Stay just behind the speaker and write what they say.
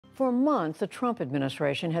For months, the Trump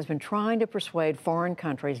administration has been trying to persuade foreign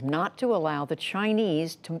countries not to allow the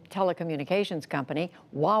Chinese telecommunications company,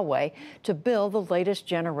 Huawei, to build the latest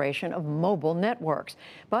generation of mobile networks.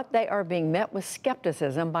 But they are being met with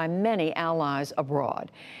skepticism by many allies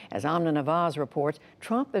abroad. As Amna Nawaz reports,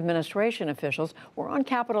 Trump administration officials were on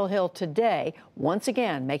Capitol Hill today, once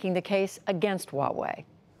again making the case against Huawei.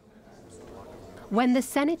 When the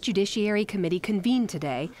Senate Judiciary Committee convened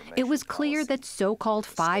today, it was clear that so-called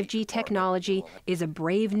 5G technology is a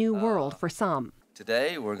brave new world for some.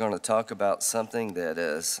 Today, we're going to talk about something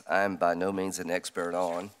that I'm by no means an expert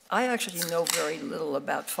on. I actually know very little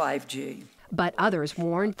about 5G. But others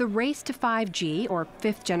warned the race to 5G, or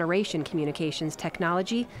fifth-generation communications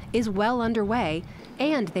technology, is well underway,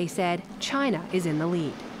 and they said China is in the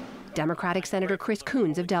lead. Democratic Senator Chris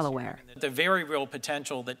Coons of Delaware. The very real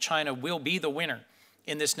potential that China will be the winner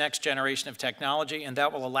in this next generation of technology, and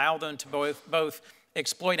that will allow them to both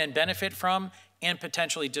exploit and benefit from and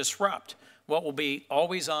potentially disrupt what will be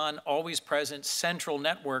always on, always present central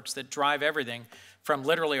networks that drive everything from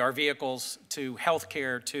literally our vehicles to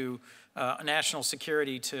healthcare to national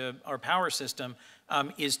security to our power system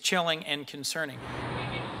is chilling and concerning.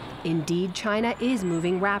 Indeed, China is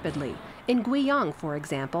moving rapidly. In Guiyang, for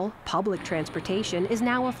example, public transportation is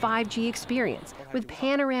now a 5G experience with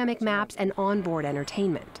panoramic maps and onboard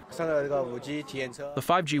entertainment. The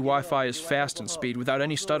 5G Wi-Fi is fast in speed without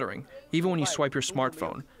any stuttering, even when you swipe your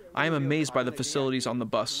smartphone. I am amazed by the facilities on the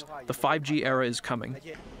bus. The 5G era is coming.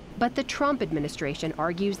 But the Trump administration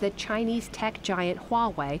argues that Chinese tech giant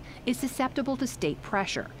Huawei is susceptible to state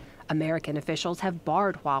pressure. American officials have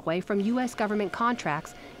barred Huawei from U.S. government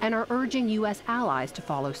contracts and are urging U.S. allies to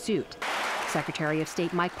follow suit. Secretary of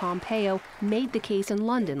State Mike Pompeo made the case in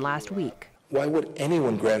London last week. Why would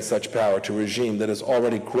anyone grant such power to a regime that has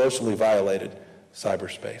already grossly violated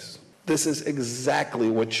cyberspace? This is exactly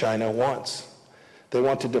what China wants. They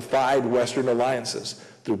want to divide Western alliances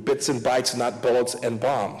through bits and bytes, not bullets and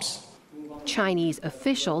bombs. Chinese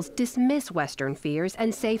officials dismiss Western fears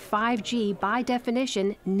and say 5G, by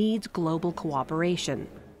definition, needs global cooperation.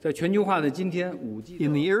 In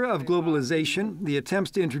the era of globalization, the attempts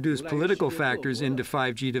to introduce political factors into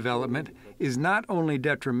 5G development is not only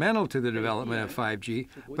detrimental to the development of 5G,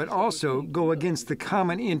 but also go against the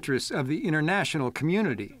common interests of the international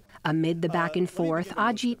community. Amid the back and forth,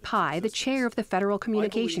 Ajit Pai, the chair of the Federal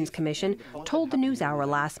Communications Commission, told the NewsHour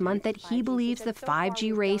last month that he believes the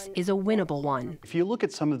 5G race is a winnable one. If you look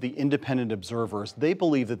at some of the independent observers, they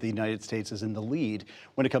believe that the United States is in the lead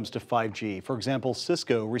when it comes to 5G. For example,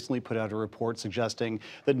 Cisco recently put out a report suggesting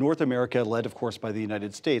that North America, led of course by the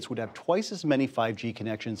United States, would have twice as many 5G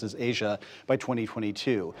connections as Asia by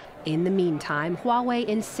 2022. In the meantime, Huawei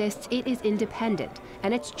insists it is independent,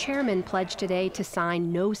 and its chairman pledged today to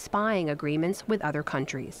sign no spying agreements with other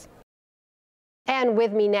countries. And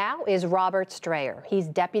with me now is Robert Strayer. He's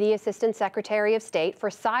Deputy Assistant Secretary of State for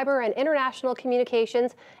Cyber and International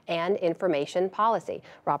Communications and Information Policy.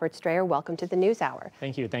 Robert Strayer, welcome to the NewsHour.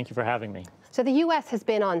 Thank you. Thank you for having me. So the U.S. has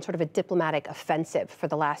been on sort of a diplomatic offensive for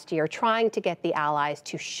the last year, trying to get the allies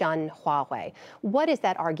to shun Huawei. What is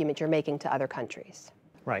that argument you're making to other countries?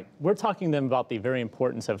 Right. We're talking to them about the very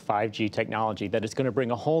importance of 5G technology, that it's going to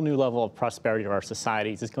bring a whole new level of prosperity to our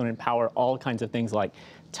societies. It's going to empower all kinds of things like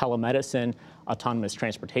telemedicine, autonomous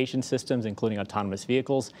transportation systems, including autonomous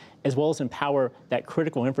vehicles, as well as empower that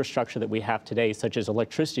critical infrastructure that we have today, such as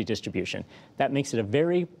electricity distribution. That makes it a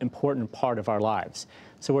very important part of our lives.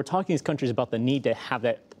 So we're talking to these countries about the need to have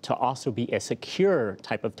that to also be a secure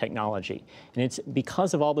type of technology. And it's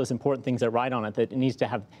because of all those important things that ride on it that it needs to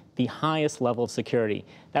have the highest level of security.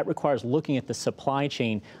 That requires looking at the supply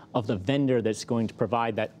chain of the vendor that's going to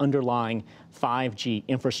provide that underlying 5G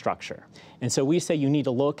infrastructure. And so we say you need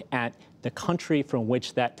to look at the country from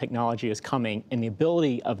which that technology is coming and the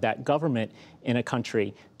ability of that government in a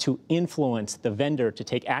country to influence the vendor to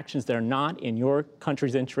take actions that are not in your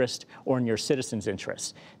country's interest or in your citizens'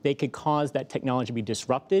 interest. They could cause that technology to be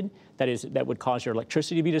disrupted. That would cause your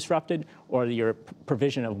electricity to be disrupted, or your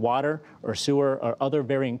provision of water or sewer or other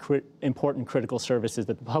very important critical services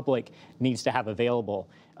that the public needs to have available.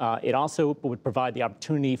 It also would provide the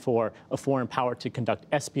opportunity for a foreign power to conduct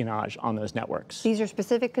espionage on those networks. These are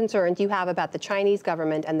specific concerns you have about the Chinese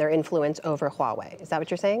government and their influence over Huawei. Is that what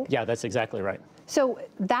you're saying? Yeah, that's exactly right. So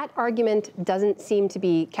that argument doesn't seem to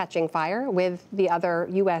be catching fire with the other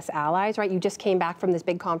U.S. allies, right? You just came back from this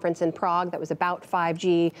big conference in Prague that was about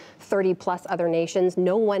 5G, 30-plus other nations.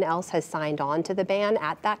 No one else has signed on to the ban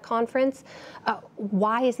at that conference.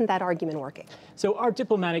 Why isn't that argument working? So our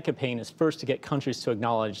diplomatic campaign is first to get countries to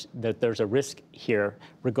acknowledge that there's a risk here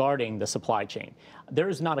regarding the supply chain. There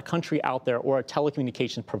is not a country out there or a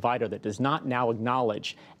telecommunications provider that does not now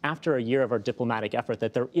acknowledge, after a year of our diplomatic effort,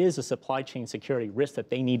 that there is a supply chain security risk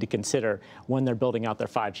that they need to consider when they're building out their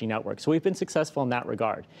 5G network. So we've been successful in that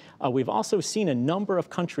regard. We've also seen a number of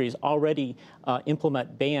countries already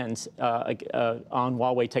implement bans on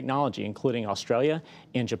Huawei technology, including Australia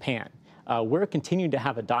and Japan. We're continuing to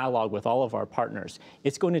have a dialogue with all of our partners.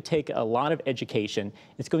 It's going to take a lot of education.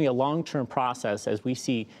 It's going to be a long-term process as we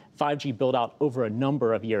see 5G build out over a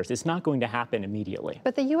number of years. It's not going to happen immediately.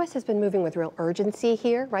 But the U.S. has been moving with real urgency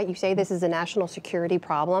here, right? You say this is a national security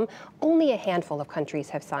problem. Only a handful of countries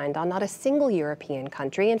have signed on, not a single European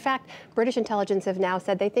country. In fact, British intelligence have now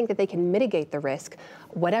said they think that they can mitigate the risk,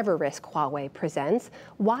 whatever risk Huawei presents.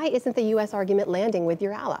 Why isn't the U.S. argument landing with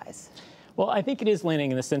your allies? Well, I think it is landing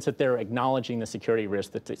in the sense that they're acknowledging the security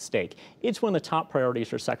risk that's at stake. It's one of the top priorities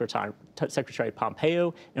for Secretary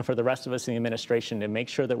Pompeo and for the rest of us in the administration to make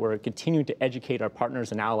sure that we're continuing to educate our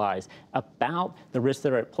partners and allies about the risks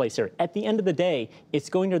that are at play here. At the end of the day, it's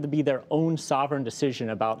going to be their own sovereign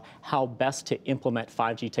decision about how best to implement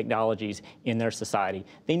 5G technologies in their society.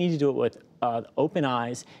 They need to do it with open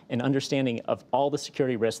eyes and understanding of all the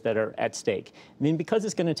security risks that are at stake. And then because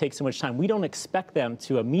it's going to take so much time, we don't expect them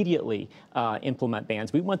to immediately implement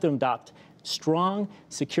bans. We want them to adopt strong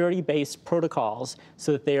security-based protocols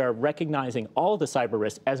so that they are recognizing all the cyber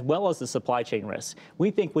risks as well as the supply chain risks. We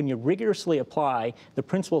think when you rigorously apply the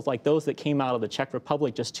principles like those that came out of the Czech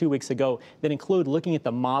Republic just 2 weeks ago that include looking at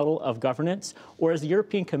the model of governance, or as the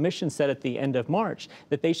European Commission said at the end of March,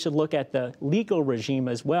 that they should look at the legal regime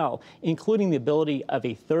as well, including the ability of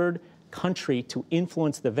a third country to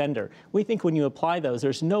influence the vendor. We think when you apply those,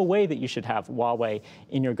 there's no way that you should have Huawei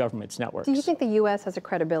in your government's networks. Do you think the U.S. has a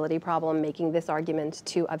credibility problem making this argument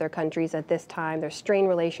to other countries at this time? There's strained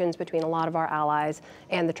relations between a lot of our allies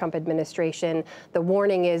and the Trump administration. The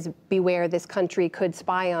warning is beware, this country could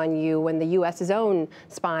spy on you, when the U.S.'s own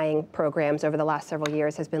spying programs over the last several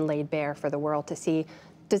years has been laid bare for the world to see.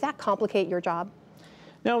 Does that complicate your job?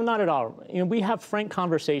 No, not at all. You know, we have frank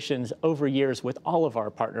conversations over years with all of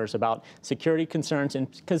our partners about security concerns,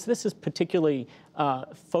 and because this is particularly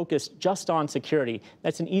focused just on security,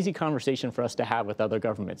 that's an easy conversation for us to have with other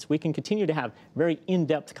governments. We can continue to have very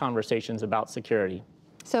in-depth conversations about security.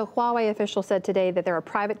 So Huawei officials said today that they're a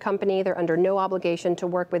private company. They're under no obligation to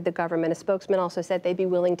work with the government. A spokesman also said they'd be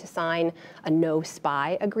willing to sign a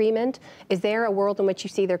no-spy agreement. Is there a world in which you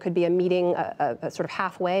see there could be a meeting, a sort of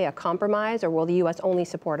halfway, a compromise, or will the U.S. only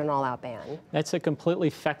support an all-out ban? That's a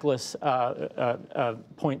completely feckless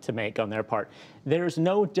point to make on their part. There's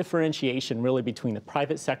no differentiation really between the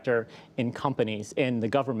private sector and companies and the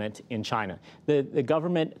government in China. The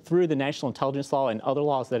government, through the national intelligence law and other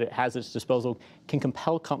laws that it has at its disposal, can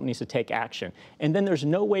compel companies to take action. And then there's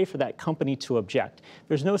no way for that company to object.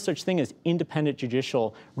 There's no such thing as independent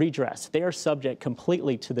judicial redress. They are subject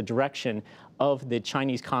completely to the direction of the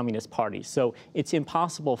Chinese Communist Party. So it's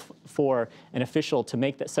impossible for an official to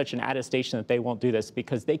make such an attestation that they won't do this,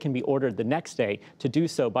 because they can be ordered the next day to do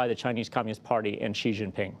so by the Chinese Communist Party and Xi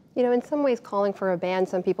Jinping. You know, in some ways, calling for a ban,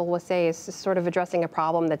 some people will say, is sort of addressing a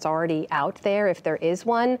problem that's already out there, if there is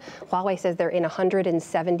one. Huawei says they're in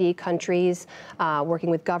 170 countries,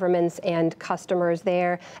 working with governments and customers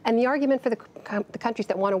there. And the argument for the countries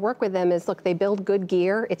that want to work with them is, look, they build good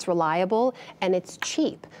gear, it's reliable, and it's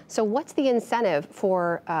cheap. So what's the incentive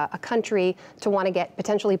for a country to want to get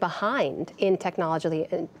potentially behind in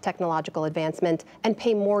technological advancement and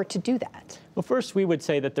pay more to do that? Well, first, we would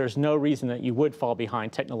say that there's no reason that you would fall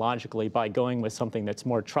behind technologically by going with something that's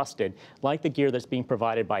more trusted, like the gear that's being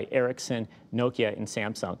provided by Ericsson, Nokia, and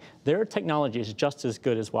Samsung. Their technology is just as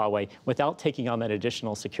good as Huawei without taking on that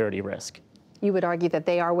additional security risk. You would argue that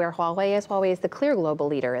they are where Huawei is. Huawei is the clear global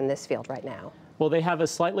leader in this field right now. Well, they have a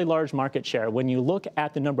slightly large market share. When you look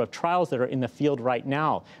at the number of trials that are in the field right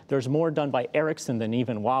now, there's more done by Ericsson than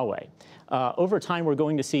even Huawei. Over time, we're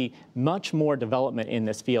going to see much more development in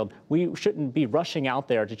this field. We shouldn't be rushing out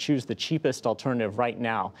there to choose the cheapest alternative right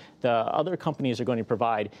now. The other companies are going to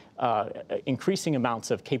provide increasing amounts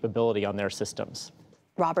of capability on their systems.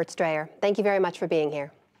 Robert Strayer, thank you very much for being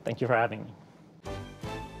here. Thank you for having me.